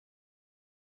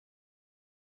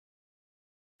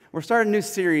We're starting a new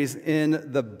series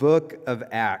in the book of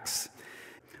Acts.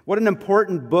 What an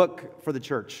important book for the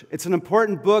church. It's an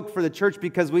important book for the church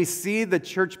because we see the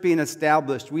church being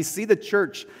established. We see the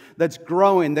church that's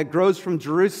growing, that grows from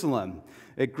Jerusalem.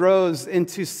 It grows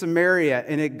into Samaria,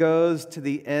 and it goes to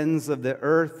the ends of the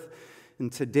earth. And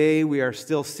today we are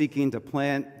still seeking to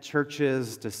plant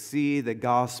churches to see the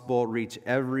gospel reach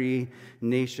every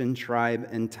nation, tribe,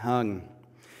 and tongue.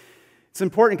 It's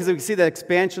important because we see the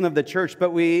expansion of the church,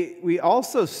 but we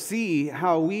also see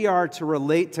how we are to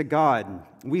relate to God.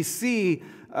 We see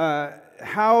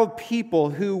how people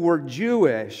who were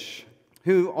Jewish,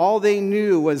 who all they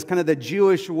knew was kind of the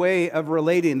Jewish way of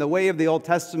relating, the way of the Old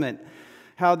Testament,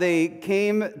 how they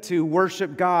came to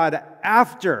worship God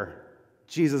after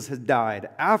Jesus had died,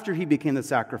 after he became the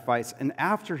sacrifice, and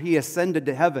after he ascended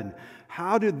to heaven.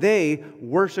 How do they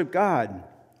worship God?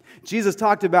 Jesus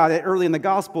talked about it early in the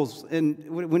Gospels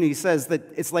when he says that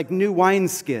it's like new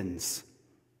wineskins,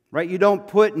 right? You don't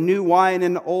put new wine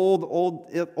in old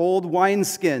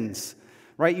wineskins,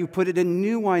 right? You put it in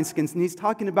new wineskins. And he's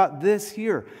talking about this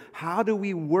here. How do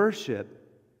we worship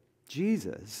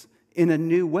Jesus in a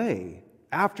new way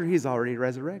after he's already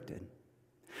resurrected?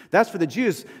 That's for the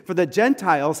Jews. For the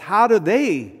Gentiles, how do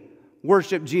they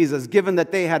worship Jesus, given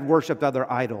that they had worshiped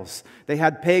other idols? They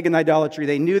had pagan idolatry.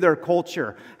 They knew their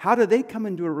culture. How do they come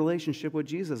into a relationship with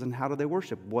Jesus, and how do they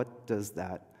worship? What does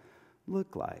that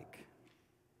look like?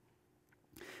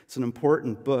 It's an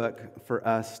important book for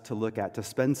us to look at, to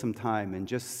spend some time and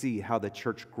just see how the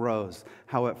church grows,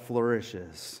 how it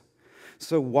flourishes.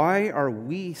 So why are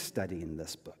we studying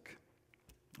this book?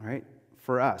 All right,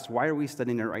 for us, why are we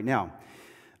studying it right now?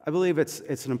 I believe it's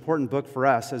an important book for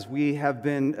us as we have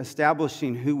been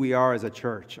establishing who we are as a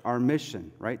church, our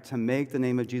mission, right, to make the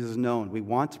name of Jesus known. We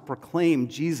want to proclaim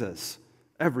Jesus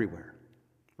everywhere,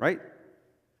 right?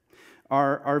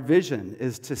 Our vision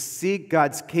is to seek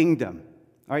God's kingdom,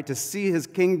 all right, to see his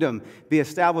kingdom be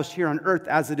established here on earth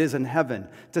as it is in heaven,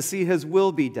 to see his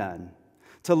will be done,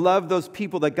 to love those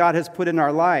people that God has put in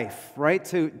our life, right,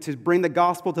 to bring the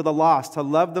gospel to the lost, to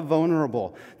love the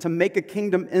vulnerable, to make a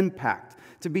kingdom impact,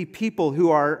 to be people who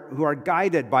are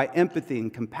guided by empathy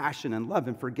and compassion and love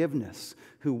and forgiveness,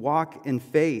 who walk in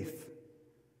faith.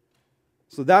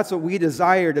 So that's what we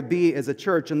desire to be as a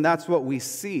church, and that's what we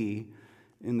see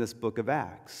in this book of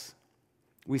Acts.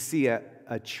 We see a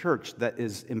church that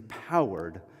is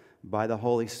empowered by the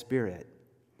Holy Spirit.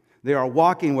 They are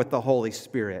walking with the Holy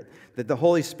Spirit, that the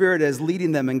Holy Spirit is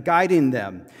leading them and guiding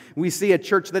them. We see a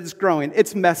church that is growing.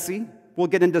 It's messy. We'll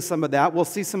get into some of that. We'll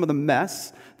see some of the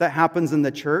mess that happens in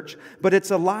the church, but it's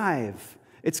alive.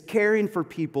 It's caring for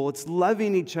people. It's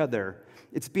loving each other.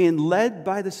 It's being led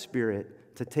by the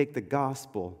Spirit to take the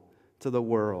gospel to the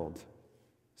world.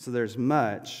 So there's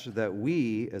much that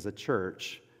we as a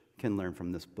church can learn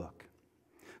from this book.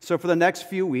 So for the next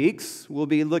few weeks, we'll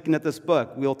be looking at this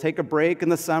book. We'll take a break in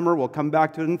the summer. We'll come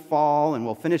back to it in fall, and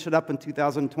we'll finish it up in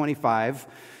 2025.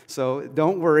 So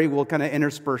don't worry. We'll kind of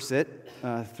intersperse it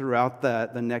throughout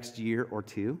the next year or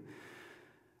two.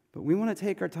 But we want to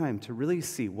take our time to really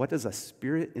see what does a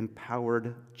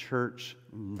Spirit-empowered church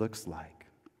looks like,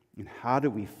 and how do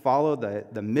we follow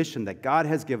the mission that God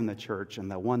has given the church and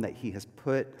the one that he has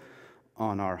put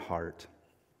on our heart.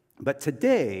 But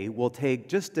today, we'll take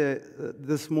just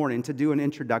this morning to do an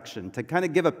introduction, to kind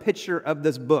of give a picture of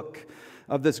this book,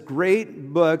 of this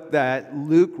great book that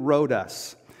Luke wrote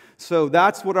us. So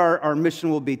that's what our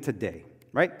mission will be today,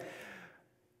 right?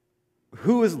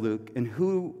 Who is Luke, and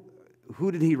who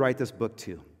did he write this book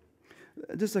to?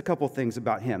 Just a couple things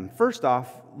about him. First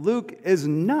off, Luke is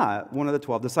not one of the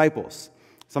 12 disciples.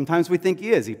 Sometimes we think he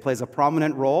is. He plays a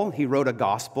prominent role. He wrote a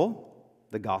gospel,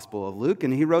 the Gospel of Luke,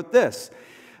 and he wrote this.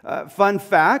 Fun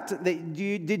fact,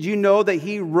 did you know that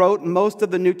he wrote most of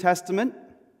the New Testament?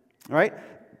 All right?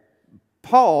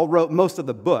 Paul wrote most of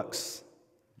the books,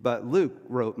 but Luke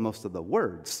wrote most of the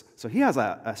words. So he has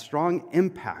a strong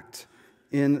impact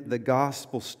in the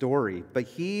gospel story. But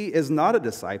he is not a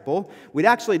disciple. We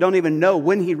actually don't even know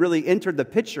when he really entered the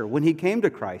picture, when he came to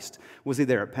Christ. Was he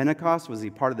there at Pentecost? Was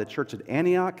he part of the church at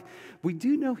Antioch? We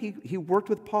do know he worked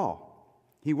with Paul.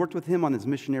 He worked with him on his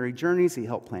missionary journeys. He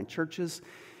helped plant churches.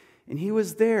 And he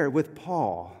was there with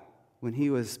Paul when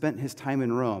he spent his time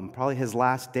in Rome, probably his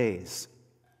last days.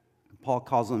 Paul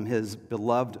calls him his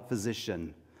beloved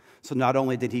physician. So not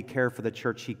only did he care for the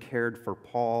church, he cared for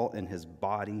Paul and his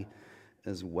body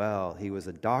as well. He was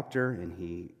a doctor, and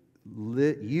he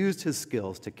used his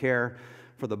skills to care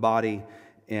for the body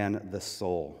and the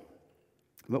soul.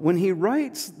 But when he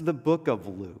writes the book of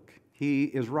Luke, he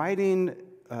is writing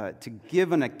to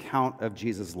give an account of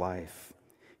Jesus' life.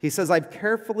 He says, I've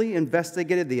carefully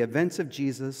investigated the events of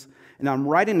Jesus, and I'm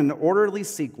writing an orderly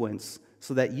sequence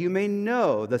so that you may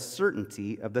know the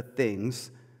certainty of the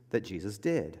things that Jesus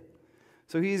did.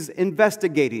 So he's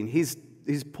investigating, he's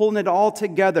pulling it all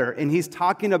together, and he's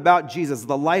talking about Jesus,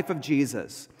 the life of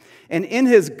Jesus. And in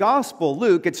his gospel,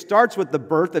 Luke, it starts with the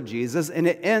birth of Jesus, and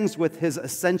it ends with his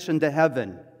ascension to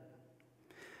heaven.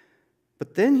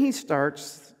 But then he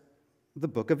starts the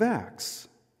book of Acts.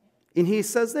 And he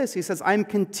says this, he says, I'm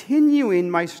continuing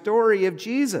my story of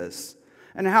Jesus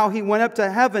and how he went up to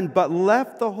heaven but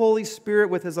left the Holy Spirit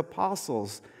with his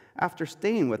apostles after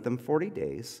staying with them 40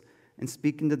 days and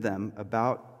speaking to them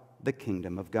about the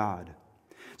kingdom of God.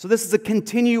 So this is a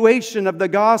continuation of the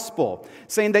gospel,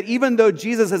 saying that even though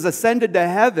Jesus has ascended to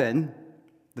heaven,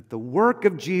 that the work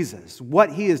of Jesus,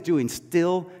 what he is doing,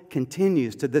 still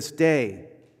continues to this day.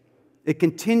 It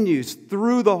continues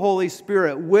through the Holy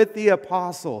Spirit with the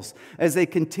apostles as they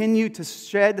continue to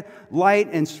shed light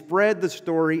and spread the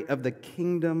story of the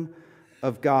kingdom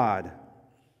of God.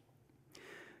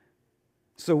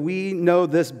 So we know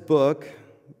this book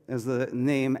as the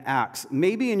name Acts.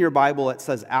 Maybe in your Bible it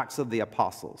says Acts of the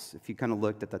Apostles. If you kind of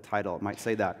looked at the title, it might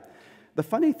say that. The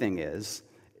funny thing is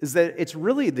that it's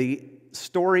really the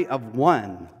story of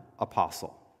one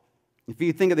apostle. If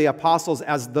you think of the apostles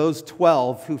as those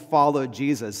 12 who followed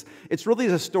Jesus, it's really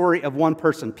the story of one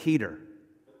person, Peter.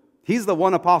 He's the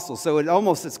one apostle, so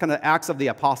it's kind of Acts of the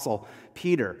Apostle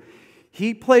Peter.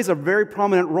 He plays a very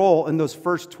prominent role in those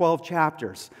first 12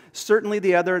 chapters. Certainly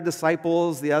the other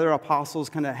disciples, the other apostles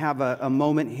kind of have a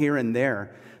moment here and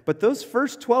there. But those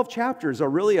first 12 chapters are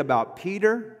really about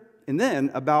Peter and then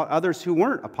about others who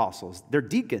weren't apostles. They're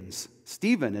deacons,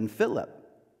 Stephen and Philip.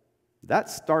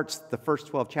 That starts the first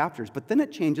 12 chapters, but then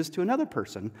it changes to another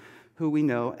person who we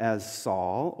know as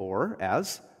Saul or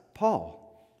as Paul.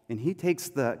 And he takes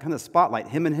the kind of spotlight.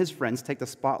 Him and his friends take the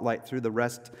spotlight through the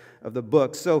rest of the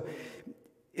book. So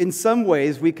in some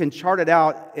ways, we can chart it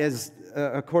out as,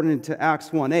 according to Acts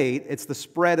 1:8, it's the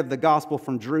spread of the gospel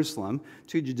from Jerusalem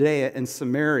to Judea and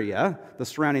Samaria, the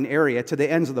surrounding area, to the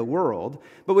ends of the world.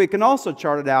 But we can also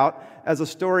chart it out as a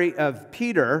story of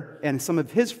Peter and some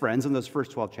of his friends in those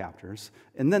first 12 chapters,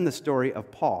 and then the story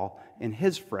of Paul and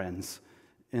his friends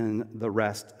in the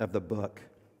rest of the book.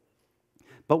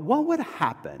 But what would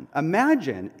happen?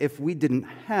 Imagine if we didn't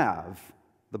have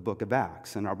the book of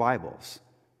Acts in our Bibles.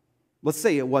 Let's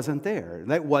say it wasn't there,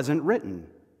 that wasn't written.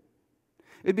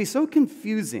 It'd be so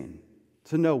confusing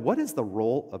to know what is the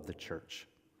role of the church.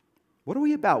 What are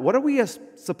we about? What are we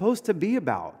supposed to be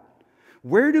about?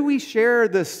 Where do we share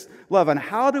this love, and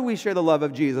how do we share the love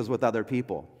of Jesus with other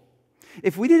people?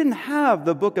 If we didn't have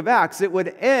the book of Acts, it would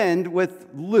end with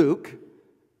Luke,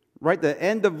 right? The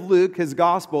end of Luke, his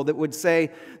gospel, that would say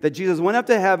that Jesus went up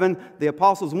to heaven, the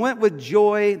apostles went with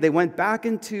joy, they went back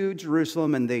into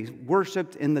Jerusalem, and they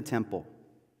worshiped in the temple.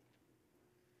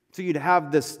 So you'd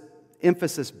have this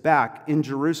emphasis back in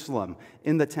Jerusalem,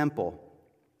 in the temple.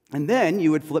 And then you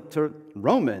would flip to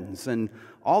Romans and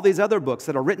all these other books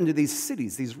that are written to these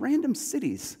cities, these random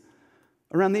cities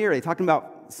around the area, talking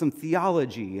about some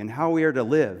theology and how we are to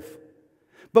live.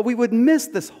 But we would miss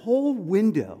this whole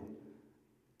window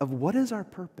of what is our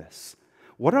purpose?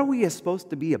 What are we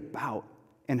supposed to be about?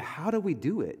 And how do we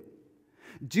do it?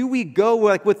 Do we go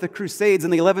like with the Crusades in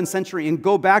the 11th century and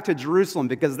go back to Jerusalem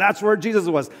because that's where Jesus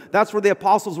was, that's where the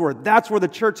apostles were, that's where the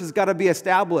church has got to be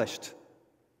established?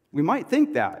 We might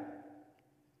think that.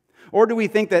 Or do we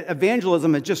think that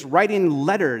evangelism is just writing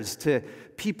letters to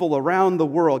people around the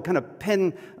world, kind of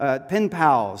pen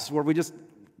pals, where we just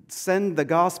send the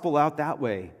gospel out that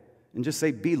way and just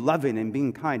say, be loving and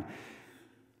being kind?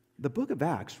 The book of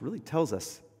Acts really tells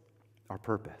us our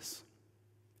purpose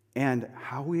and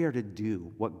how we are to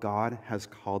do what God has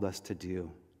called us to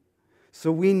do.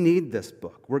 So we need this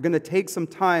book. We're going to take some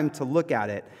time to look at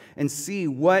it and see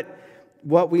what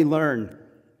we learn.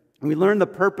 We learn the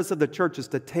purpose of the church is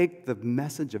to take the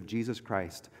message of Jesus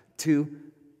Christ to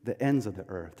the ends of the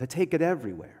earth, to take it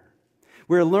everywhere.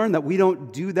 We're learn that we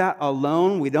don't do that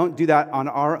alone. We don't do that on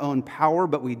our own power,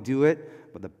 but we do it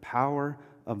with the power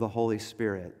of the Holy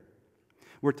Spirit.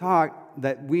 We're taught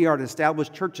that we are to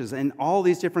establish churches in all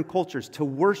these different cultures to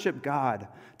worship God,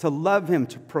 to love Him,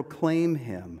 to proclaim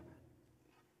Him,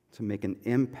 to make an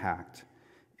impact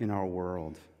in our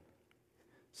world.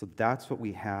 So that's what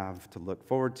we have to look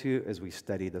forward to as we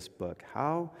study this book.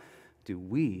 How do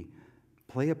we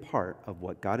play a part of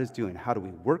what God is doing? How do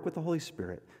we work with the Holy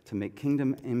Spirit to make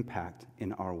kingdom impact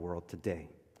in our world today?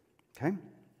 Okay?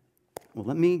 Well,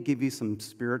 let me give you some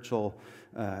spiritual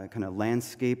kind of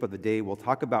landscape of the day. We'll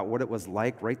talk about what it was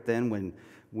like right then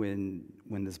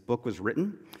when this book was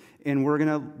written. And we're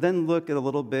going to then look at a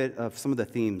little bit of some of the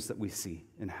themes that we see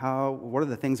and what are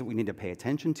the things that we need to pay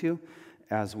attention to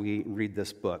as we read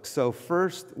this book. So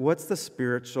first, what's the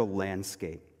spiritual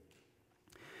landscape?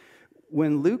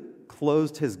 When Luke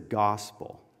closed his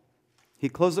gospel, he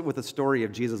closed it with the story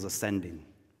of Jesus ascending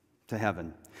to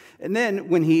heaven. And then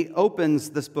when he opens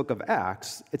this book of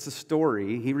Acts, it's a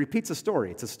story, he repeats a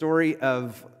story. It's a story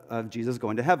of Jesus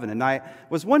going to heaven. And I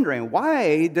was wondering,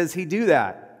 why does he do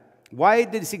that? Why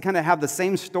does he kind of have the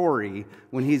same story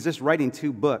when he's just writing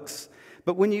 2 books?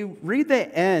 But when you read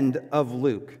the end of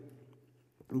Luke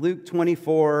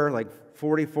 24, like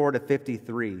 44 to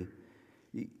 53,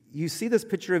 you see this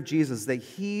picture of Jesus that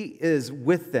he is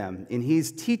with them and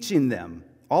he's teaching them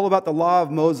all about the law of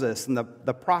Moses and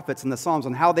the prophets and the Psalms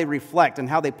and how they reflect and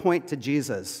how they point to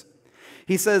Jesus.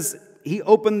 He says he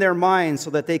opened their minds so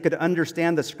that they could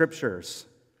understand the scriptures.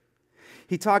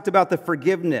 He talked about the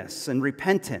forgiveness and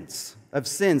repentance of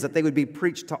sins, that they would be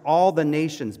preached to all the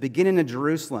nations, beginning in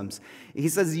Jerusalem. He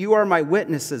says, you are my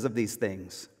witnesses of these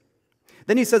things.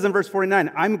 Then he says in verse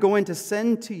 49, I'm going to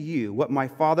send to you what my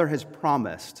Father has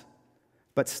promised,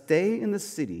 but stay in the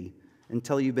city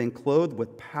until you've been clothed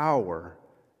with power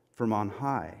from on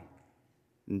high.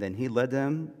 And then he led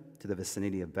them to the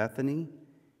vicinity of Bethany.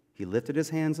 He lifted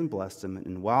his hands and blessed them,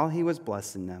 and while he was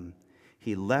blessing them,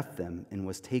 he left them and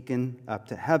was taken up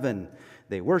to heaven.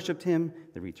 They worshiped him.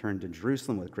 They returned to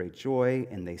Jerusalem with great joy,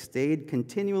 and they stayed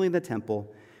continually in the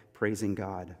temple, praising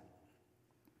God.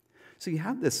 So you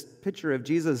have this picture of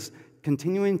Jesus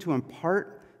continuing to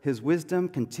impart his wisdom,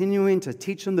 continuing to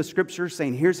teach them the scriptures,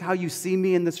 saying, here's how you see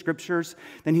me in the scriptures.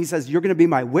 Then he says, you're going to be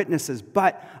my witnesses,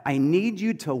 but I need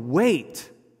you to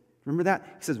wait. Remember that?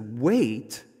 He says,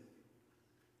 wait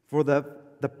for the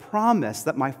promise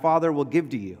that my Father will give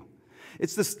to you.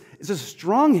 It's a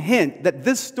strong hint that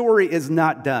this story is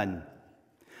not done.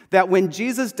 That when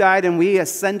Jesus died and we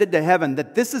ascended to heaven,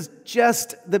 that this is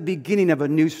just the beginning of a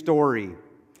new story.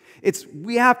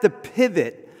 We have to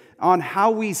pivot on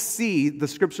how we see the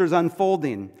scriptures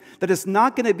unfolding. That it's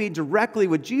not going to be directly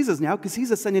with Jesus now because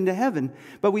he's ascending to heaven,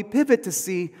 but we pivot to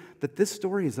see that this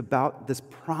story is about this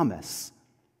promise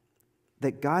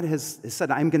that God has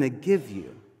said, I'm going to give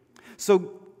you.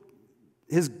 So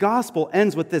his gospel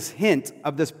ends with this hint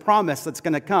of this promise that's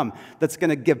going to come, that's going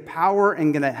to give power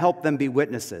and going to help them be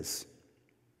witnesses.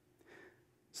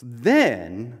 So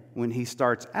then, when he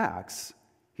starts Acts,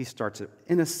 he starts it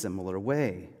in a similar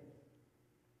way.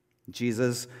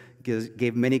 Jesus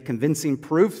gave many convincing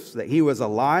proofs that he was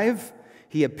alive.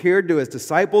 He appeared to his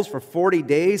disciples for 40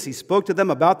 days. He spoke to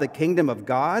them about the kingdom of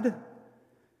God.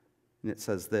 And it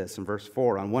says this in verse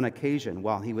 4, on one occasion,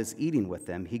 while he was eating with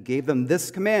them, he gave them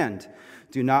this command,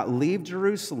 do not leave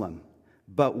Jerusalem,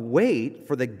 but wait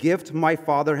for the gift my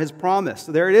Father has promised.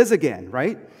 So there it is again,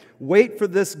 right? Wait for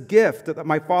this gift that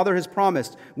my Father has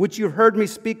promised, which you heard me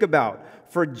speak about.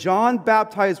 For John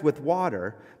baptized with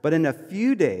water, but in a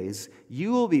few days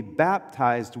you will be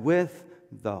baptized with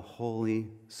the Holy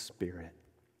Spirit.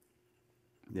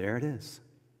 There it is.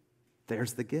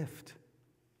 There's the gift.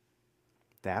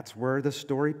 That's where the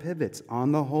story pivots,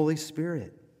 on the Holy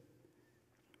Spirit.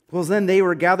 Well, then they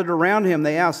were gathered around him.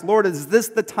 They asked, Lord, is this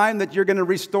the time that you're going to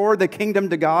restore the kingdom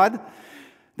to God?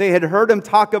 They had heard him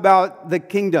talk about the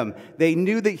kingdom. They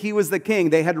knew that he was the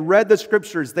king. They had read the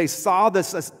scriptures. They saw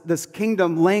this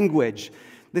kingdom language.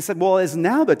 They said, well, is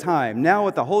now the time? Now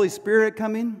with the Holy Spirit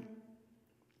coming?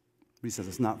 He says,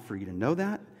 it's not for you to know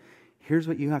that. Here's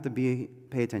what you have to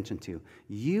pay attention to.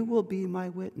 You will be my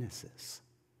witnesses.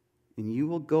 And you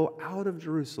will go out of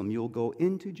Jerusalem. You will go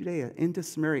into Judea, into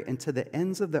Samaria, and to the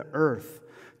ends of the earth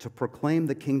to proclaim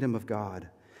the kingdom of God.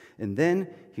 And then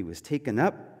he was taken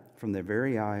up from their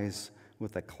very eyes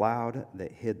with a cloud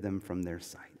that hid them from their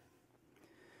sight.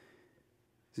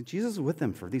 So Jesus was with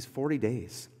them for these 40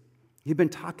 days. He'd been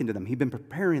talking to them. He'd been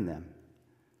preparing them.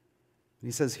 And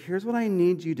he says, here's what I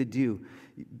need you to do.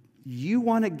 You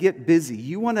want to get busy.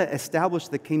 You want to establish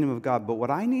the kingdom of God. But what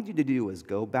I need you to do is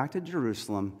go back to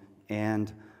Jerusalem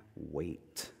and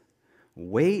wait.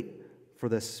 Wait for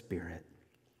the Spirit.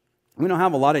 We don't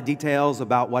have a lot of details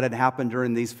about what had happened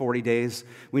during these 40 days.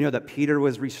 We know that Peter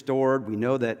was restored. We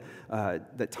know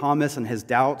that Thomas and his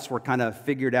doubts were kind of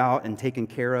figured out and taken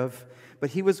care of.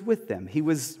 But he was with them. He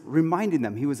was reminding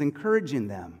them. He was encouraging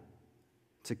them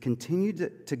to continue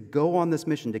to go on this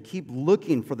mission, to keep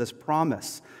looking for this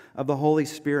promise of the Holy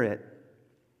Spirit.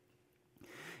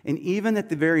 And even at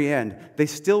the very end, they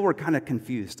still were kind of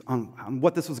confused on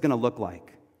what this was going to look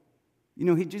like. You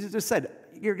know, Jesus just said,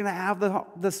 you're going to have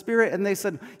the Spirit. And they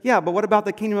said, yeah, but what about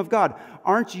the kingdom of God?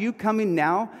 Aren't you coming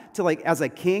now to, like, as a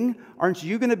king? Aren't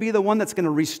you going to be the one that's going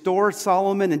to restore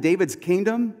Solomon and David's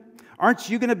kingdom?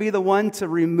 Aren't you going to be the one to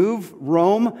remove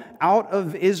Rome out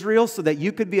of Israel so that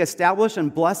you could be established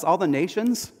and bless all the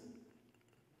nations?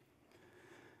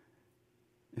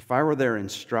 If I were their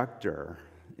instructor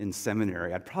in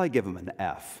seminary, I'd probably give them an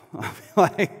F. I'd be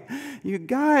like, you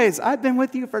guys, I've been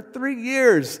with you for 3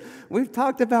 years. We've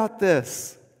talked about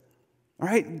this. All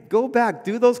right, go back,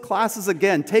 do those classes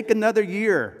again, take another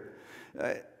year.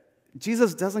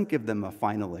 Jesus doesn't give them a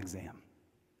final exam.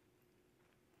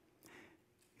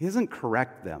 He doesn't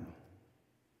correct them.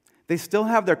 They still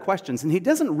have their questions, and he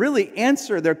doesn't really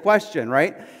answer their question,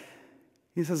 right?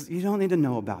 He says, you don't need to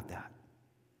know about that.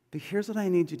 But here's what I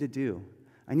need you to do.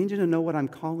 I need you to know what I'm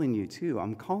calling you to.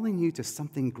 I'm calling you to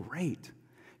something great.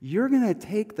 You're going to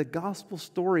take the gospel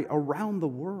story around the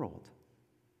world,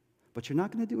 but you're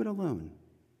not going to do it alone.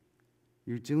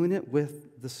 You're doing it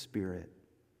with the Spirit.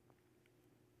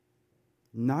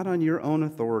 Not on your own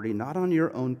authority, not on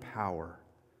your own power,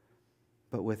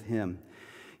 but with Him.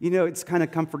 You know, it's kind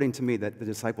of comforting to me that the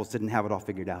disciples didn't have it all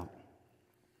figured out.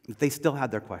 That they still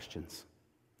had their questions.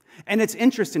 And it's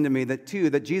interesting to me that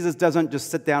Jesus doesn't just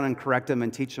sit down and correct them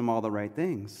and teach them all the right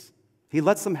things. He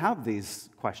lets them have these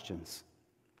questions.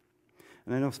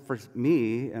 And I know for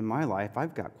me in my life,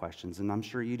 I've got questions, and I'm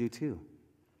sure you do too.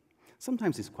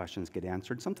 Sometimes these questions get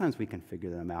answered. Sometimes we can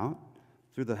figure them out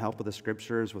through the help of the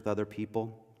Scriptures with other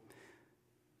people.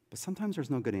 But sometimes there's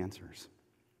no good answers.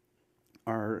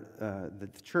 The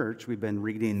church, we've been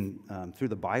reading through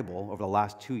the Bible over the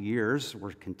last 2 years.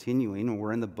 We're continuing, and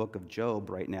we're in the book of Job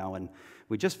right now, and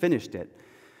we just finished it.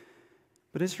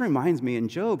 But this reminds me, in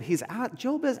Job,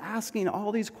 Job is asking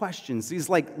all these questions, these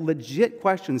like legit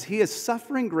questions. He is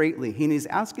suffering greatly, and he's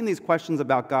asking these questions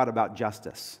about God, about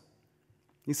justice.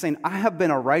 He's saying, I have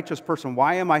been a righteous person.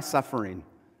 Why am I suffering?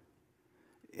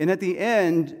 And at the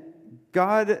end,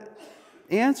 God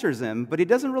answers him, but he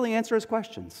doesn't really answer his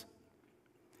questions.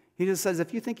 He just says,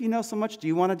 if you think you know so much, do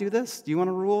you want to do this? Do you want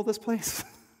to rule this place?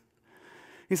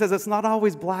 He says, it's not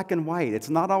always black and white. It's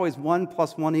not always 1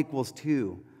 + 1 =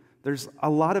 2. There's a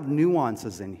lot of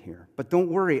nuances in here. But don't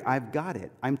worry, I've got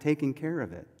it. I'm taking care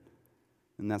of it.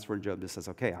 And that's where Job just says,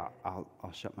 okay,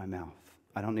 I'll shut my mouth.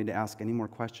 I don't need to ask any more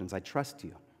questions. I trust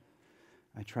you.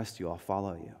 I trust you. I'll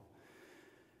follow you.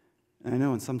 And I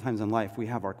know sometimes in life we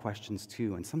have our questions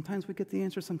too. And sometimes we get the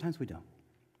answer, sometimes we don't.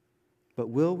 But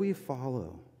will we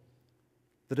follow?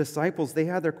 The disciples, they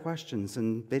had their questions,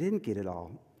 and they didn't get it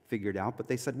all figured out, but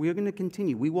they said, we're going to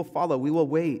continue. We will follow. We will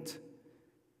wait.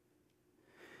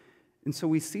 And so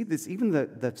we see this, even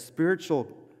the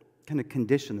spiritual kind of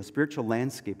condition, the spiritual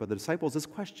landscape of the disciples is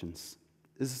questions.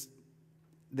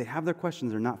 They have their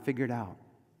questions. They're not figured out.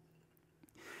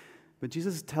 But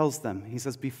Jesus tells them, he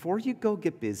says, before you go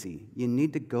get busy, you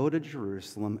need to go to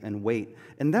Jerusalem and wait.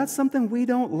 And that's something we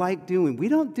don't like doing. We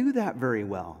don't do that very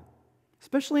well.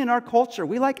 Especially in our culture,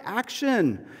 we like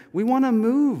action. We want to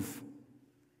move.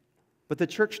 But the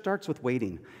church starts with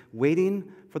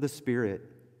waiting for the Spirit.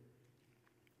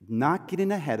 Not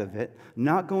getting ahead of it,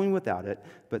 not going without it,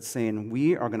 but saying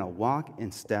we are going to walk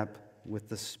in step with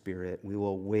the Spirit. We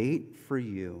will wait for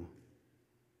you.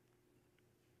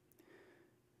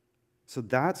 So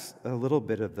that's a little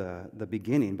bit of the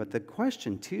beginning. But the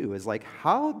question, too, is like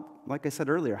I said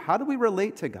earlier, how do we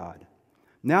relate to God?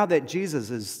 Now that Jesus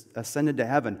is ascended to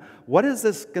heaven, what is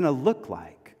this going to look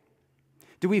like?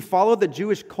 Do we follow the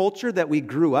Jewish culture that we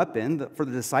grew up in for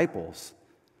the disciples?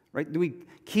 Right? Do we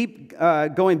keep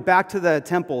going back to the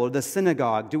temple or the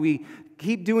synagogue? Do we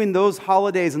keep doing those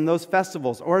holidays and those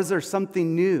festivals? Or is there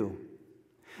something new?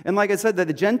 And like I said,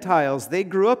 the Gentiles, they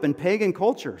grew up in pagan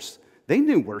cultures. They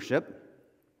knew worship.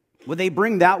 Would they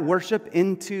bring that worship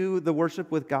into the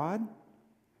worship with God?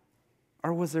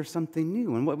 Or was there something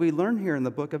new? And what we learn here in the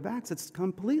book of Acts, it's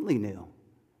completely new.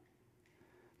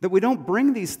 That we don't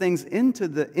bring these things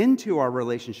into our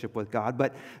relationship with God,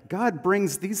 but God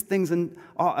brings these things in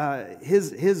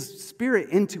His Spirit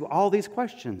into all these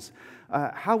questions.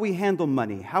 How we handle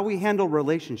money, how we handle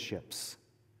relationships,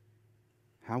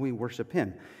 how we worship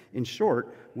Him. In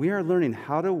short, we are learning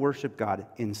how to worship God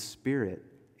in spirit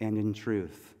and in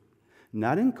truth.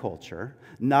 Not in culture,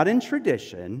 not in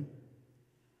tradition,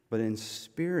 but in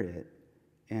spirit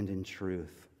and in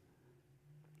truth.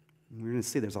 And we're going to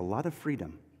see there's a lot of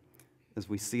freedom as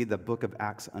we see the book of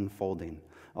Acts unfolding.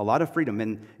 A lot of freedom.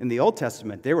 In the Old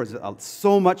Testament, there was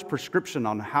so much prescription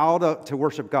on how to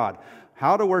worship God.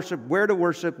 How to worship, where to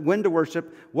worship, when to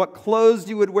worship, what clothes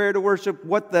you would wear to worship,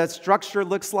 what the structure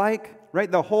looks like. Right?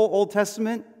 The whole Old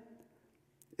Testament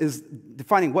is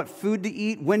defining what food to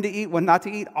eat, when not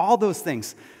to eat, all those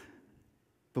things.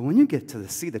 But when you get to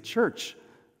see the church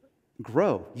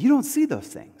grow, you don't see those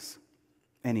things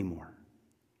anymore.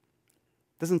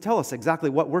 Doesn't tell us exactly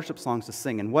what worship songs to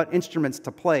sing and what instruments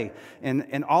to play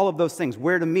and all of those things,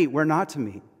 where to meet, where not to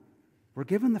meet. We're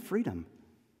given the freedom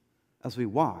as we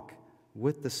walk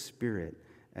with the Spirit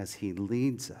as He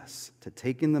leads us to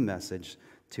taking the message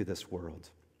to this world.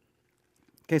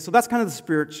 Okay, so that's kind of the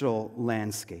spiritual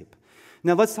landscape.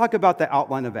 Now let's talk about the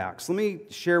outline of Acts. Let me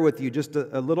share with you just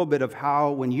a little bit of how,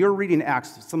 when you're reading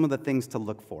Acts, some of the things to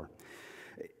look for.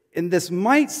 And this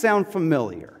might sound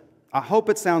familiar. I hope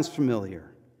it sounds familiar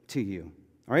to you.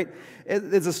 All right?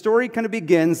 As the story kind of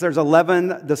begins, there's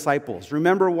 11 disciples.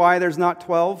 Remember why there's not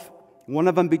 12? One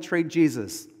of them betrayed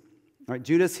Jesus. All right,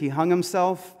 Judas, he hung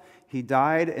himself, he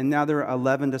died, and now there are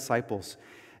 11 disciples.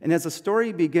 And as the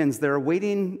story begins, they're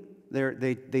waiting,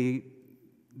 they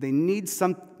need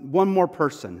one more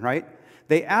person, right?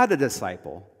 They add a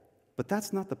disciple, but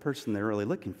that's not the person they're really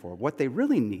looking for. What they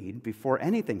really need before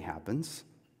anything happens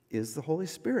is the Holy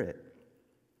Spirit.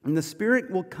 And the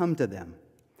Spirit will come to them.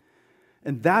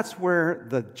 And that's where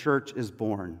the church is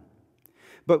born.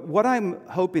 But what I'm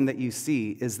hoping that you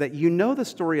see is that you know the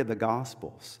story of the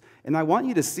Gospels. And I want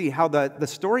you to see how the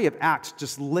story of Acts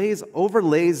just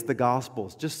overlays the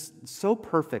Gospels just so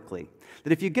perfectly.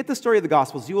 That if you get the story of the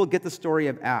Gospels, you will get the story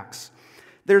of Acts.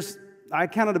 I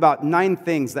counted about 9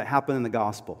 things that happen in the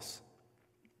Gospels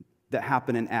that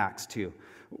happen in Acts too.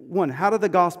 1, how did the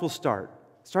Gospel start?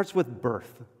 It starts with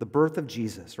birth, the birth of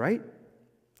Jesus, right?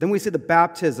 Then we see the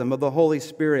baptism of the Holy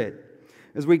Spirit.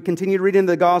 As we continue reading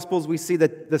the Gospels, we see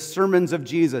the sermons of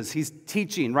Jesus. He's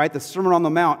teaching, right? The Sermon on the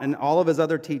Mount and all of his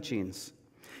other teachings.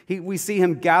 We see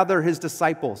him gather his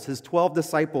disciples, his 12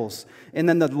 disciples, and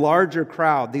then the larger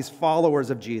crowd, these followers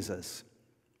of Jesus.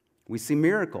 We see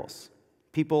miracles.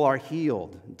 People are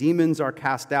healed. Demons are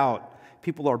cast out.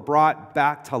 People are brought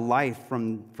back to life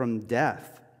from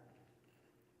death.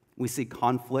 We see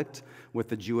conflict with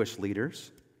the Jewish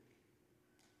leaders.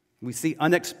 We see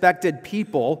unexpected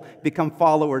people become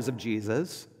followers of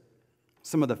Jesus,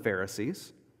 some of the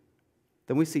Pharisees.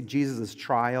 Then we see Jesus'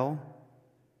 trial,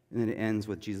 and then it ends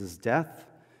with Jesus' death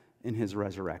and his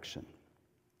resurrection.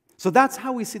 So that's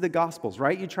how we see the Gospels,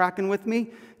 right? You tracking with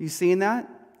me? You seeing that?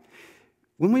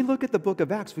 When we look at the book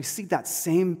of Acts, we see that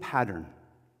same pattern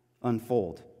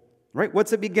unfold, right?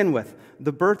 What's it begin with?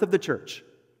 The birth of the church.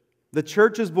 The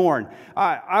church is born.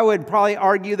 I would probably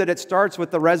argue that it starts with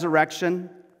the resurrection,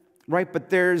 right? But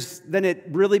then it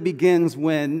really begins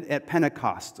at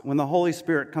Pentecost, when the Holy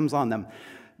Spirit comes on them.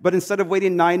 But instead of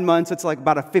waiting 9 months, it's like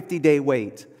about a 50-day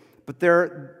wait. But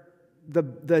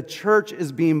the church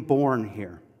is being born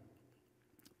here.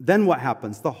 Then what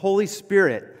happens? The Holy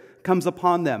Spirit comes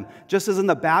upon them. Just as in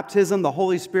the baptism, the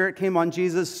Holy Spirit came on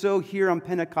Jesus, so here on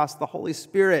Pentecost, the Holy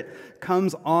Spirit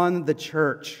comes on the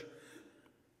church.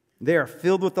 They are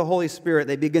filled with the Holy Spirit.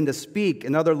 They begin to speak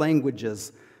in other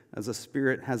languages as the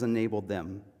Spirit has enabled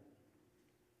them.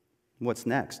 What's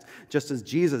next? Just as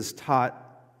Jesus taught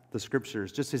the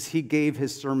Scriptures, just as he gave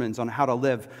his sermons on how to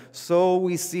live, so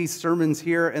we see sermons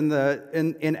here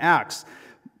in Acts.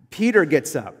 Peter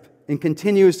gets up and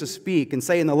continues to speak and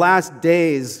say, in the last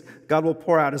days, God will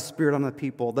pour out his Spirit on the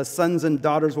people. The sons and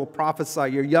daughters will prophesy.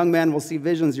 Your young men will see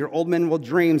visions. Your old men will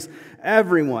dreams.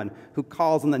 Everyone who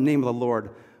calls on the name of the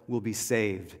Lord will be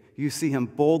saved. You see him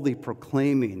boldly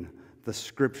proclaiming the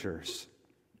Scriptures.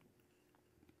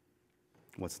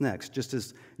 What's next? Just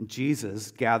as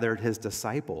Jesus gathered his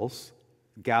disciples,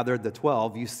 gathered the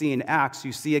 12, you see in Acts,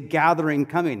 you see a gathering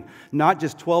coming. Not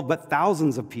just 12, but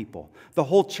thousands of people. The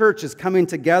whole church is coming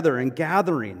together and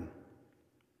gathering.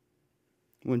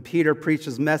 When Peter preached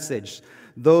his message,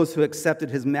 those who accepted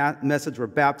his message were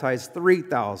baptized.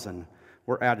 3,000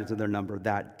 were added to their number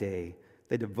that day.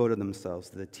 They devoted themselves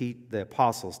to the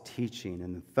apostles' teaching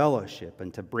and the fellowship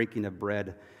and to breaking of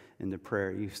bread and to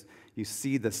prayer. You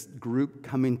see this group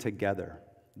coming together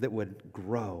that would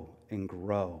grow and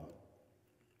grow.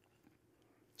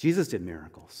 Jesus did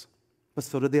miracles, but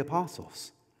so did the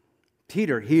apostles.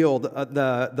 Peter healed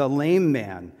the lame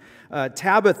man.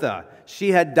 Tabitha,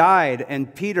 she had died,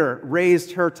 and Peter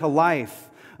raised her to life.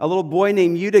 A little boy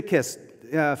named Eutychus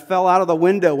fell out of the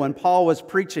window when Paul was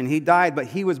preaching. He died, but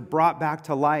he was brought back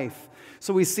to life.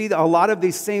 So we see a lot of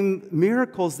these same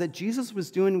miracles that Jesus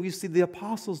was doing, we see the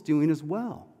apostles doing as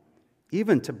well,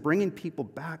 even to bringing people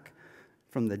back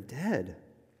from the dead.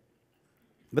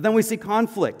 But then we see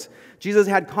conflict. Jesus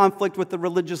had conflict with the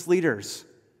religious leaders,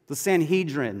 the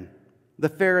Sanhedrin, the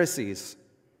Pharisees.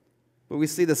 But we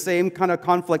see the same kind of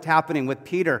conflict happening with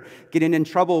Peter getting in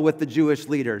trouble with the Jewish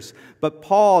leaders, but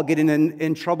Paul getting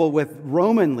in trouble with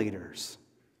Roman leaders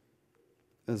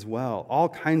as well. All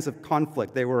kinds of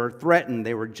conflict. They were threatened,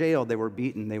 they were jailed, they were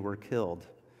beaten, they were killed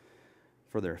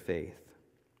for their faith.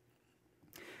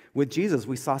 With Jesus,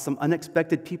 we saw some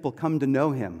unexpected people come to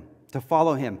know him, to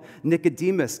follow him.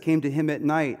 Nicodemus came to him at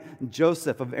night.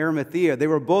 Joseph of Arimathea. They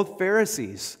were both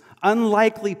Pharisees,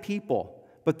 unlikely people,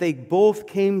 but they both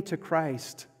came to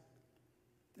Christ.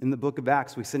 In the book of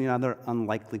Acts, we see another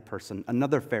unlikely person,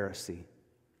 another Pharisee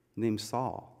named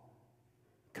Saul,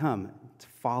 come to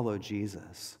follow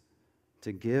Jesus,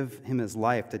 to give him his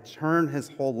life, to turn his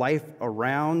whole life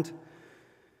around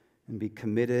and be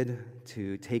committed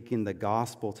to taking the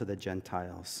gospel to the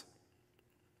Gentiles.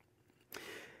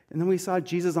 And then we saw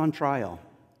Jesus on trial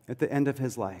at the end of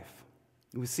his life.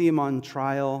 We see him on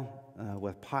trial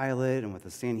with Pilate and with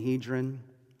the Sanhedrin.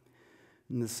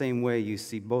 In the same way, you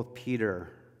see both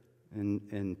Peter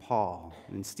and Paul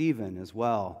and Stephen as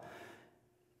well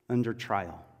under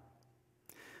trial.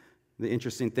 The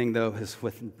interesting thing, though, is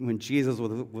when Jesus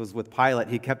was with Pilate,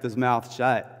 he kept his mouth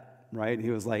shut. Right? He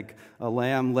was like a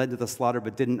lamb led to the slaughter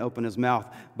but didn't open his mouth.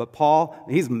 But Paul,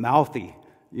 he's mouthy,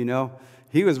 you know.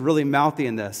 He was really mouthy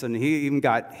in this, and he even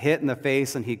got hit in the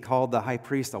face, and he called the high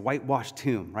priest a whitewashed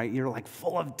tomb, right? You're like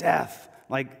full of death,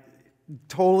 like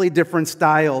totally different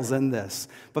styles in this.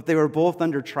 But they were both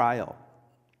under trial.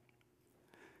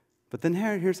 But then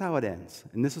here's how it ends,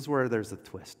 and this is where there's a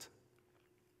twist.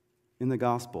 In the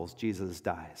Gospels, Jesus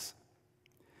dies.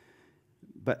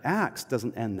 But Acts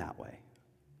doesn't end that way.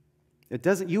 It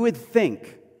doesn't. You would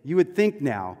think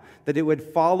now that it would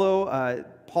follow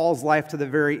Paul's life to the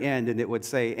very end, and it would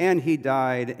say, and he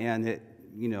died, and it,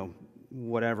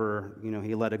 whatever,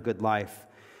 he led a good life.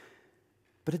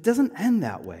 But it doesn't end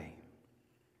that way.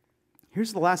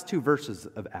 Here's the last two verses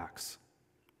of Acts.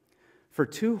 For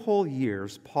 2 whole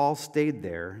years, Paul stayed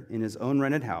there in his own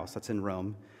rented house, that's in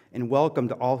Rome, and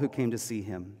welcomed all who came to see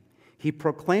him. He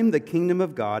proclaimed the kingdom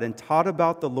of God and taught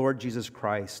about the Lord Jesus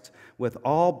Christ with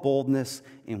all boldness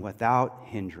and without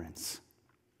hindrance.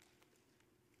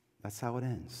 That's how it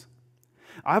ends.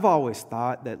 I've always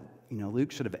thought that,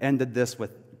 Luke should have ended this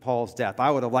with Paul's death.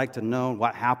 I would have liked to know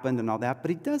what happened and all that, but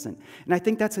he doesn't. And I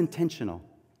think that's intentional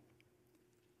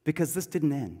because this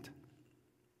didn't end.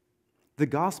 The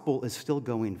gospel is still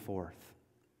going forth.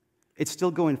 It's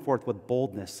still going forth with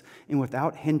boldness and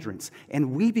without hindrance,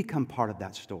 and we become part of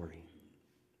that story.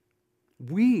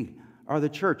 We are the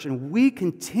church, and we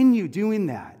continue doing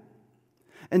that.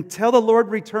 Until the Lord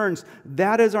returns,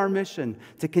 that is our mission,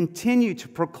 to continue to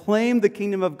proclaim the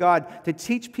kingdom of God, to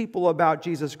teach people about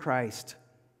Jesus Christ.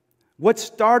 What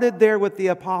started there with the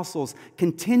apostles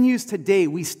continues today.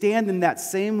 We stand in that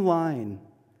same line,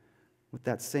 with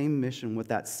that same mission, with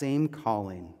that same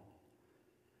calling,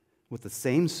 with the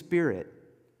same Spirit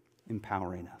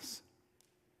empowering us.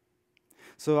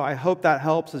 So I hope that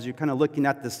helps as you're kind of looking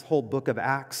at this whole book of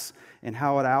Acts and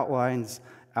how it outlines.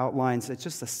 It's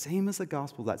just the same as the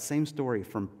gospel, that same story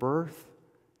from birth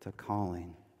to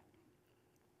calling.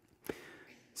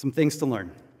 Some things to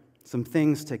learn, some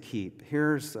things to keep.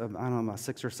 Here's,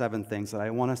 6 or 7 things that I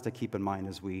want us to keep in mind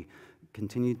as we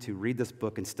continue to read this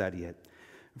book and study it.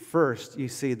 First, you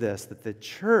see this, that the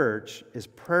church is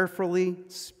prayerfully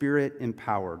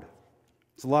Spirit-empowered.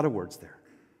 There's a lot of words there.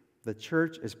 The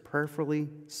church is prayerfully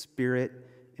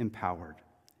Spirit-empowered.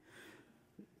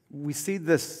 We see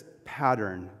this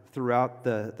pattern throughout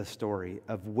the story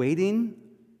of waiting,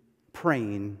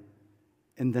 praying,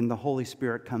 and then the Holy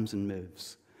Spirit comes and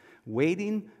moves.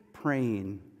 Waiting,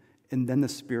 praying, and then the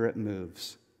Spirit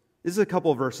moves. This is a couple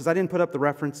of verses. I didn't put up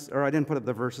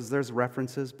the verses. There's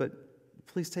references, but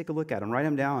please take a look at them. Write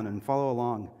them down and follow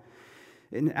along.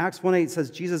 In Acts 1:8 it says,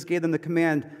 Jesus gave them the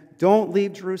command, don't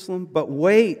leave Jerusalem, but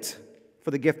wait for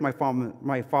the gift my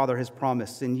Father has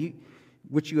promised, and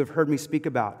which you have heard me speak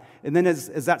about. And then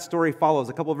as that story follows,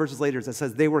 a couple of verses later, it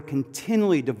says they were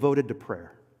continually devoted to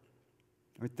prayer.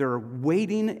 Right? They were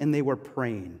waiting and they were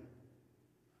praying.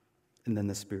 And then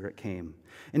the Spirit came.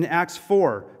 In Acts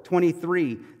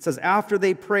 4:23, it says, after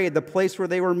they prayed, the place where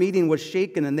they were meeting was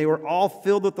shaken, and they were all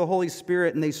filled with the Holy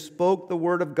Spirit, and they spoke the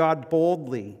word of God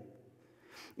boldly.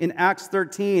 In Acts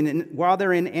 13, and while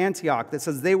they're in Antioch, that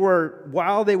says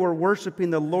while they were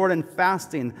worshiping the Lord and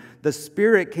fasting, the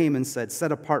Spirit came and said,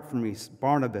 set apart for me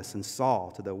Barnabas and Saul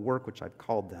to the work which I've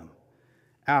called them.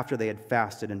 After they had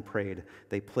fasted and prayed,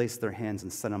 they placed their hands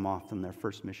and sent them off on their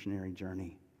first missionary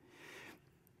journey.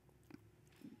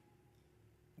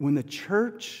 When the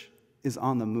church is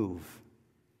on the move,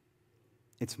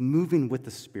 it's moving with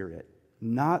the Spirit,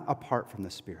 not apart from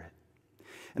the Spirit.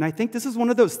 And I think this is one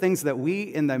of those things that we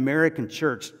in the American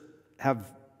church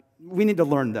we need to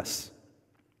learn this.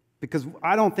 Because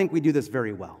I don't think we do this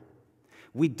very well.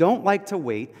 We don't like to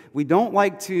wait. We don't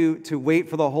like to wait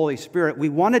for the Holy Spirit. We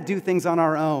want to do things on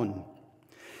our own.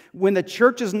 When the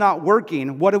church is not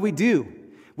working, what do?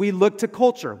 We look to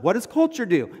culture. What does culture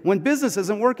do? When business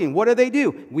isn't working, what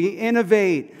do? We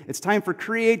innovate. It's time for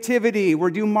creativity.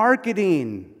 We're doing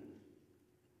marketing.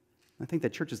 I think the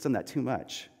church has done that too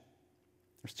much.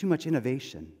 There's too much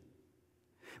innovation.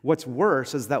 What's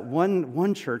worse is that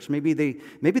one church, maybe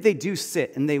they do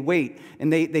sit and they wait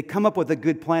and they come up with a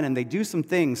good plan and they do some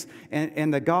things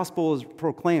and the gospel is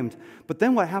proclaimed. But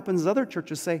then what happens is other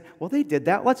churches say, well, they did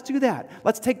that. Let's do that.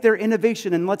 Let's take their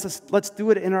innovation and let's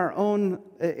do it in our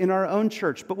own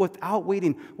church, but without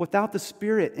waiting, without the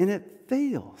Spirit, and it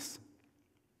fails.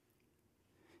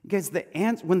 Guys,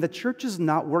 when the church is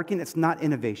not working, it's not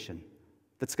innovation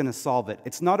that's going to solve it.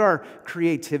 It's not our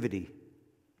creativity.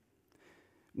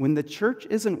 When the church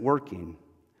isn't working,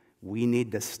 we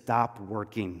need to stop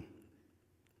working.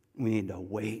 We need to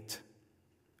wait.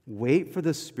 Wait for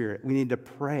the Spirit. We need to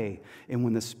pray. And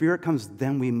when the Spirit comes,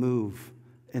 then we move.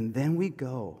 And then we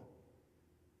go.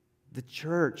 The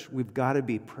church, we've got to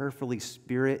be prayerfully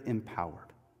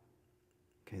Spirit-empowered.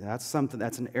 Okay, that's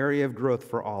an area of growth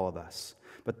for all of us.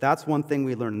 But that's one thing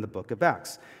we learn in the book of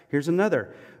Acts. Here's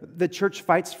another. The church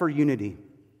fights for unity.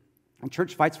 The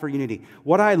church fights for unity.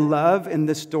 What I love in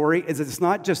this story is it's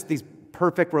not just these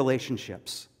perfect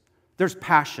relationships. There's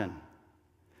passion.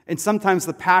 And sometimes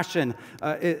the passion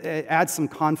it adds some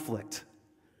conflict.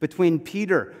 Between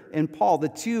Peter and Paul, the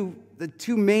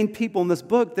two main people in this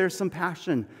book, there's some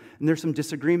passion and there's some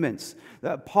disagreements.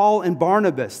 Paul and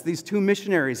Barnabas, these two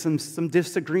missionaries, some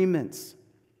disagreements.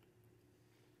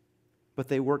 But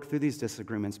they work through these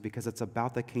disagreements because it's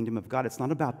about the kingdom of God. It's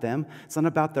not about them. It's not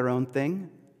about their own thing.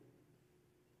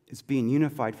 It's being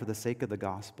unified for the sake of the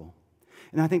gospel.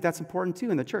 And I think that's important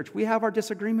too in the church. We have our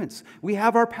disagreements. We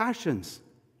have our passions.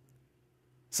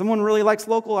 Someone really likes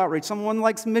local outreach. Someone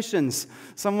likes missions.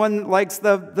 Someone likes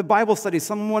the Bible study.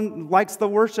 Someone likes the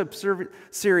worship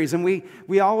series. And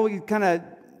we all kind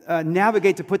of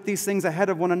navigate to put these things ahead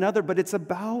of one another. But it's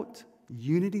about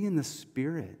unity in the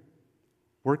Spirit,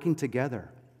 working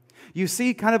together. You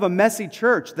see kind of a messy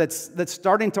church that's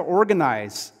starting to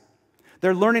organize.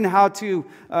 They're learning how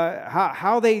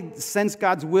they sense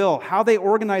God's will, how they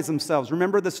organize themselves.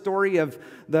 Remember the story of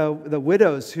the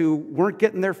widows who weren't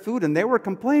getting their food and they were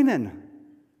complaining.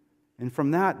 And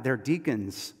from that, their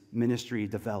deacons' ministry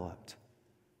developed.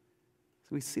 So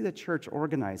we see the church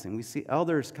organizing. We see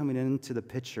elders coming into the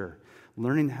picture,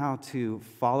 learning how to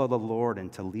follow the Lord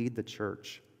and to lead the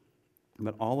church.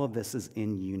 But all of this is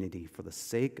in unity for the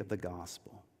sake of the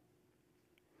gospel.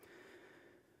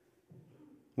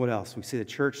 What else? We see the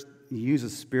church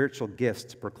uses spiritual gifts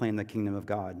to proclaim the kingdom of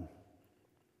God.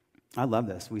 I love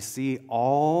this. We see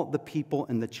all the people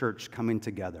in the church coming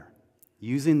together,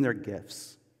 using their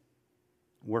gifts,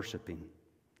 worshiping,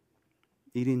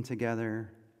 eating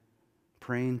together,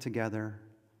 praying together,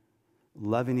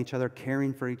 loving each other,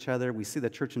 caring for each other. We see the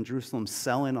church in Jerusalem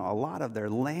selling a lot of their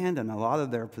land and a lot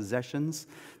of their possessions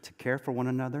to care for one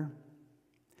another.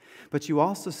 But you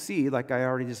also see, like I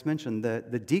already just mentioned,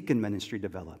 the deacon ministry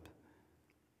develop.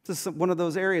 This is one of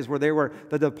those areas where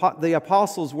the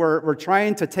apostles were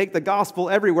trying to take the gospel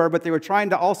everywhere, but they were trying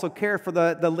to also care for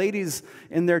the ladies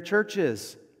in their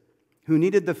churches who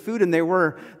needed the food, and they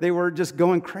were just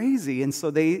going crazy. And so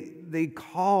they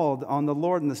called on the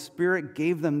Lord, and the Spirit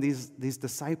gave them these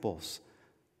disciples.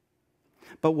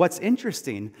 But what's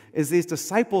interesting is these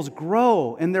disciples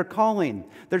grow in their calling.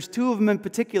 There's two of them in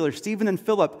particular, Stephen and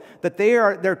Philip, that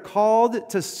they're called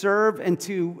to serve and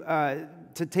to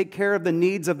take care of the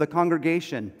needs of the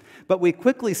congregation. But we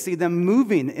quickly see them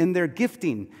moving in their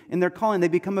gifting, in their calling. They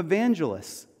become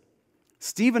evangelists.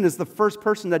 Stephen is the first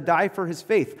person to die for his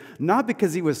faith, not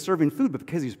because he was serving food, but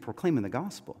because he was proclaiming the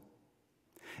gospel.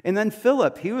 And then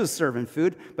Philip, he was serving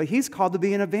food, but he's called to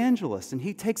be an evangelist, and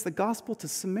he takes the gospel to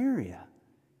Samaria.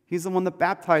 He's the one that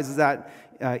baptizes that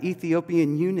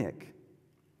Ethiopian eunuch.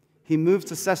 He moves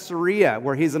to Caesarea,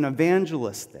 where he's an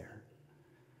evangelist there.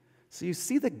 So you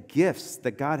see the gifts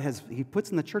that God He puts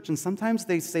in the church, and sometimes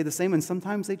they stay the same, and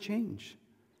sometimes they change.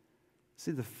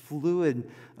 See the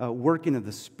fluid working of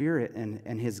the Spirit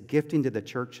and His gifting to the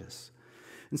churches.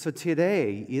 And so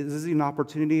today, this is an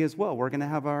opportunity as well. We're going to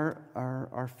have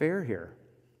our fair here.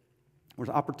 There's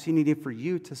an opportunity for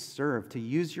you to serve, to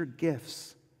use your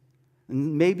gifts.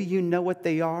 And maybe you know what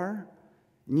they are,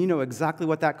 and you know exactly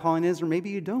what that calling is, or maybe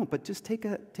you don't, but just take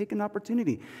an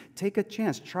opportunity. Take a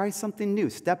chance. Try something new.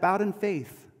 Step out in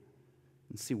faith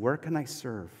and see, where can I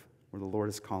serve where the Lord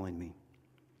is calling me?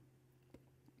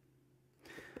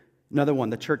 Another one,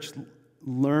 the church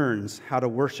learns how to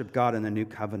worship God in the new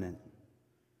covenant.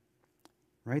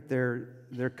 Right?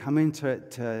 They're coming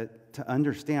to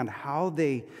understand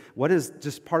what is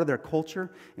just part of their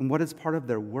culture and what is part of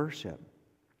their worship.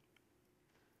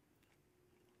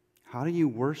 How do you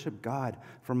worship God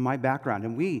from my background?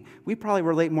 And we probably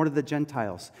relate more to the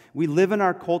Gentiles. We live in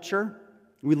our culture.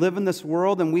 We live in this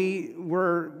world, and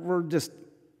we're just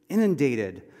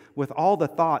inundated with all the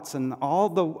thoughts and all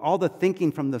the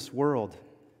thinking from this world.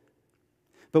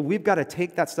 But we've got to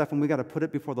take that stuff and we've got to put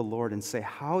it before the Lord and say,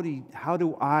 how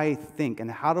do I think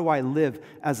and how do I live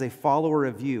as a follower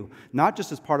of you? Not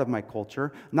just as part of my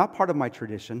culture, not part of my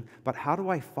tradition, but how do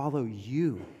I follow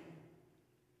you?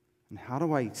 And how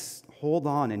do I hold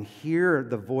on and hear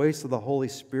the voice of the Holy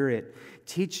Spirit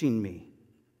teaching me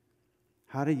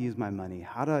how to use my money?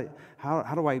 How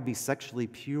do I be sexually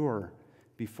pure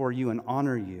before you and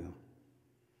honor you?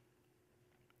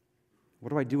 What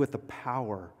do I do with the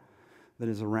power that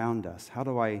is around us? How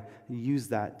do I use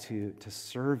that to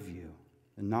serve you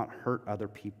and not hurt other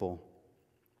people?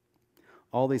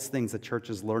 All these things the church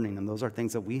is learning, and those are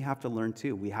things that we have to learn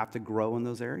too. We have to grow in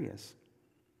those areas.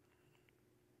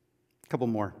 A couple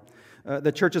more.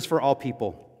 The church is for all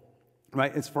people,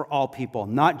 right? It's for all people,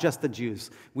 not just the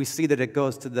Jews. We see that it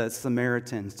goes to the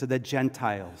Samaritans, to the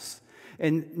Gentiles.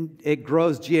 And it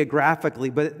grows geographically,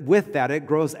 but with that, it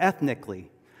grows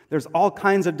ethnically. There's all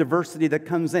kinds of diversity that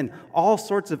comes in, all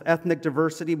sorts of ethnic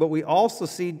diversity, but we also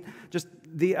see just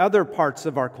the other parts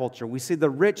of our culture. We see the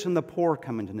rich and the poor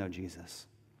coming to know Jesus.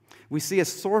 We see a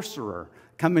sorcerer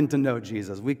coming to know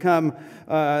Jesus.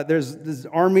 There's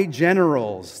army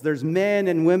generals, there's men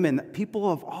and women,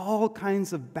 people of all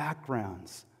kinds of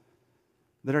backgrounds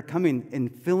that are coming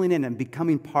and filling in and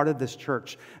becoming part of this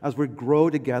church as we grow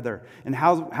together, and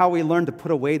how we learn to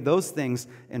put away those things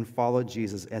and follow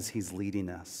Jesus as he's leading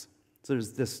us. So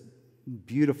there's this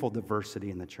beautiful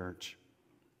diversity in the church.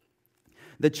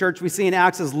 The church we see in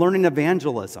Acts is learning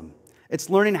evangelism. It's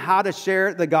learning how to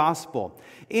share the gospel.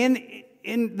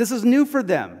 And this is new for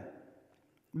them,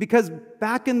 because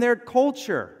back in their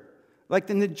culture, like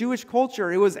in the Jewish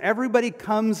culture, it was everybody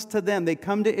comes to them. They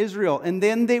come to Israel, and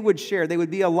then they would share. They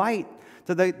would be a light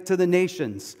to the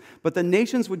nations. But the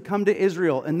nations would come to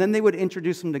Israel, and then they would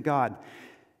introduce them to God.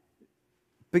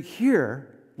 But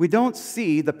here, we don't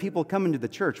see the people coming to the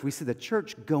church. We see the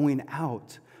church going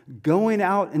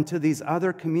out into these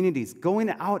other communities, going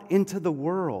out into the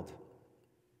world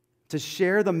to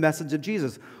share the message of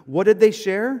Jesus. What did they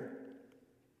share?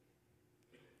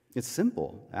 It's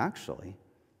simple, actually.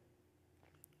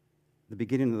 The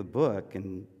beginning of the book,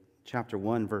 in chapter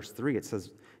 1, verse 3, it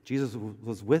says, Jesus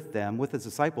was with them, with his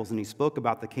disciples, and he spoke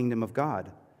about the kingdom of God.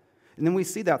 And then we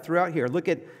see that throughout here. Look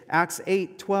at Acts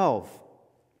 8:12.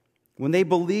 When they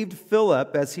believed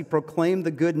Philip as he proclaimed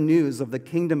the good news of the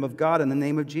kingdom of God in the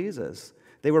name of Jesus,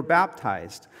 they were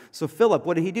baptized. So Philip,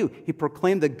 what did he do? He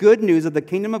proclaimed the good news of the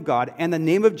kingdom of God and the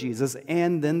name of Jesus,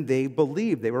 and then they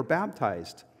believed. They were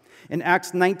baptized. In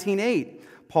Acts 19:8,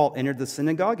 Paul entered the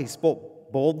synagogue. He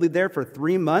spoke boldly there for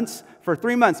 3 months. For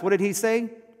 3 months, what did he say?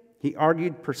 He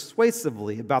argued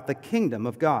persuasively about the kingdom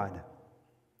of God.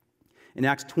 In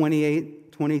Acts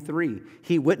 28:23,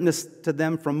 he witnessed to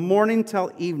them from morning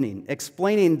till evening,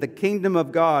 explaining the kingdom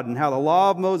of God and how the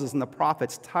law of Moses and the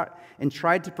prophets taught, and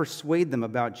tried to persuade them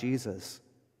about Jesus.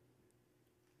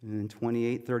 And in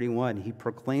 28:31, he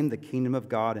proclaimed the kingdom of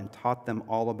God and taught them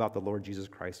all about the Lord Jesus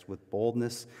Christ with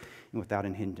boldness and without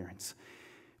an hindrance.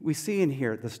 We see in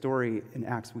here the story in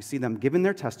Acts. We see them giving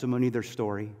their testimony, their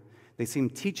story. They see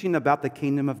him teaching about the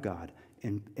kingdom of God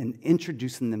and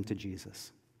introducing them to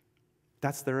Jesus.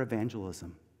 That's their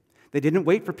evangelism. They didn't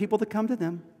wait for people to come to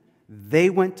them. They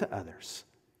went to others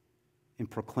and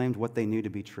proclaimed what they knew to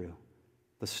be true.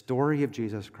 The story of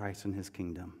Jesus Christ and his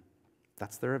kingdom.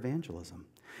 That's their evangelism.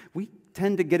 We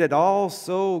tend to get it all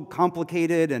so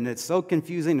complicated and it's so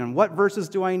confusing, and what verses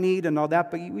do I need and all that,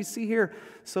 but we see here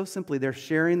so simply they're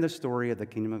sharing the story of the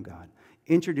kingdom of God,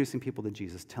 introducing people to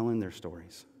Jesus, telling their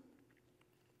stories.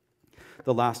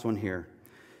 The last one here,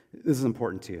 this is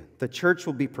important to you. The church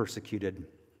will be persecuted,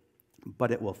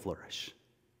 but it will flourish.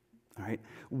 All right?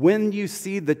 When you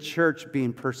see the church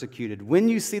being persecuted, when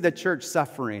you see the church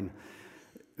suffering,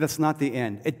 that's not the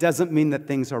end. It doesn't mean that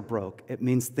things are broke. It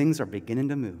means things are beginning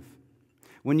to move.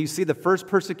 When you see the first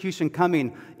persecution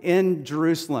coming in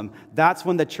Jerusalem, that's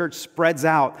when the church spreads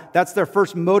out. That's their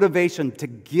first motivation to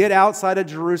get outside of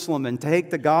Jerusalem and take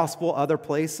the gospel other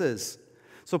places.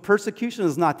 So persecution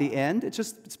is not the end.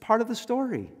 It's part of the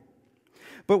story.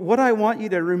 But what I want you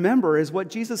to remember is what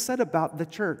Jesus said about the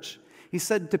church. He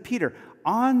said to Peter,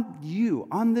 on you,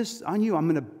 I'm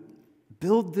going to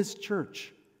build this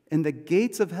church, and the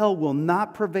gates of hell will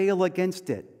not prevail against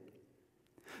it.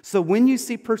 So when you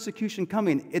see persecution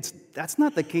coming, that's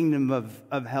not the kingdom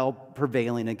of hell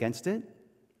prevailing against it.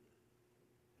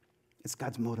 It's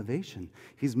God's motivation.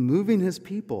 He's moving his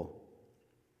people.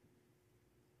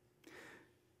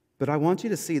 But I want you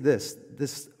to see this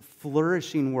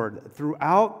flourishing word.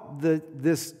 Throughout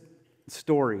this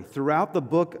story, throughout the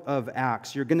book of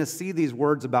Acts, you're going to see these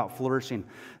words about flourishing.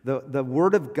 The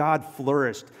word of God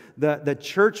flourished. The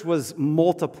church was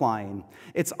multiplying.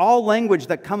 It's all language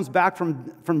that comes back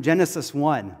from Genesis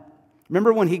 1.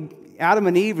 Remember when Adam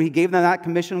and Eve, he gave them that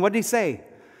commission? What did he say?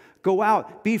 Go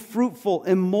out, be fruitful,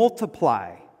 and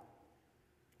multiply.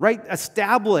 Right?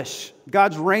 Establish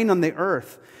God's reign on the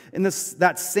earth. And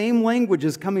that same language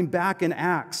is coming back in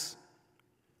Acts.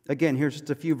 Again, here's just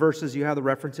a few verses. You have the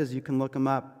references. You can look them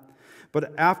up.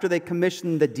 But after they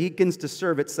commissioned the deacons to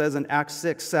serve, it says in Acts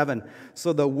 6:7,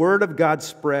 so the word of God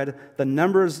spread. The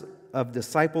numbers of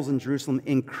disciples in Jerusalem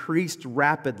increased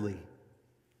rapidly.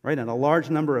 Right? And a large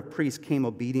number of priests came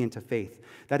obedient to faith.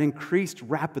 That increased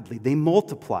rapidly. They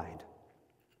multiplied.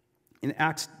 In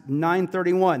Acts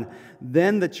 9:31,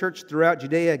 then the church throughout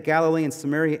Judea, Galilee, and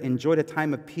Samaria enjoyed a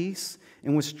time of peace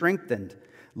and was strengthened,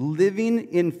 living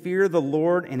in fear of the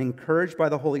Lord and encouraged by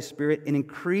the Holy Spirit, and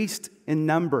increased in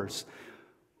numbers.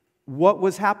 What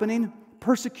was happening?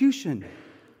 Persecution.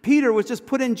 Peter was just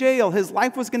put in jail. His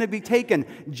life was going to be taken.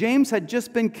 James had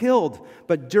just been killed.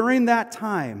 But during that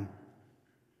time,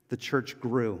 the church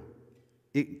grew.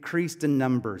 It increased in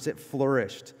numbers. It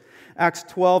flourished. Acts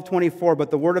 12:24,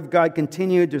 but the word of God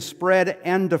continued to spread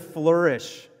and to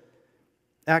flourish.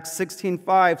 Acts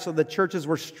 16:5, so the churches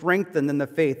were strengthened in the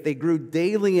faith. They grew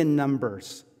daily in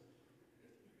numbers.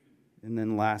 And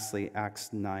then lastly,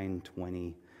 Acts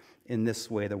 9:20. In this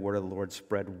way, the word of the Lord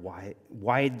spread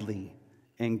widely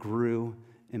and grew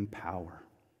in power.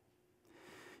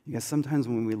 You guys, sometimes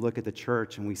when we look at the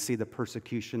church and we see the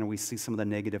persecution or we see some of the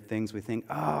negative things, we think,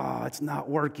 oh, it's not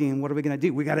working. What are we going to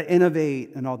do? We got to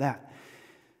innovate and all that.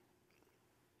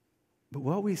 But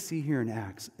what we see here in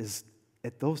Acts is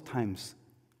at those times,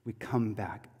 we come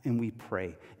back and we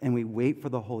pray and we wait for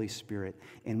the Holy Spirit.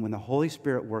 And when the Holy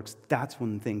Spirit works, that's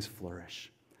when things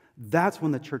flourish. That's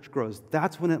when the church grows.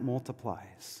 That's when it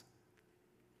multiplies.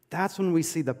 That's when we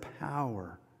see the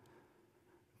power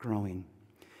growing.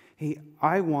 Hey,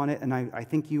 I want it, and I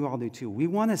think you all do too. We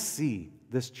want to see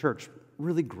this church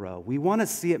really grow. We want to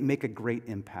see it make a great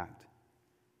impact.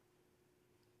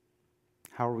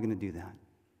 How are we going to do that?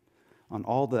 On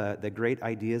all the great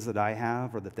ideas that I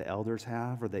have, or that the elders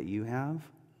have, or that you have?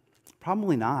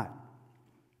 Probably not.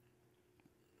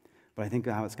 But I think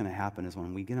how it's going to happen is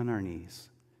when we get on our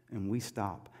knees, and we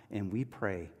stop, and we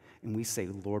pray, and we say,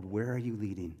 Lord, where are you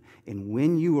leading? And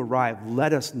when you arrive,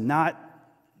 let us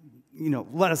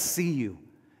let us see you,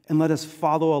 and let us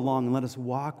follow along, and let us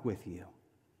walk with you.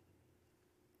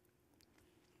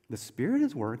 The Spirit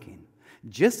is working.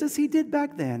 Just as He did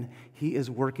back then, He is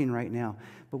working right now.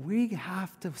 But we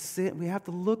have to sit, we have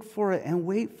to look for it and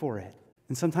wait for it.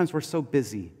 And sometimes we're so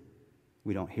busy,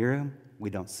 we don't hear Him, we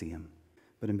don't see Him.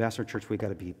 But in Ambassador Church, we got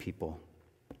to be people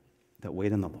that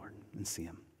wait on the Lord and see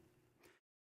Him.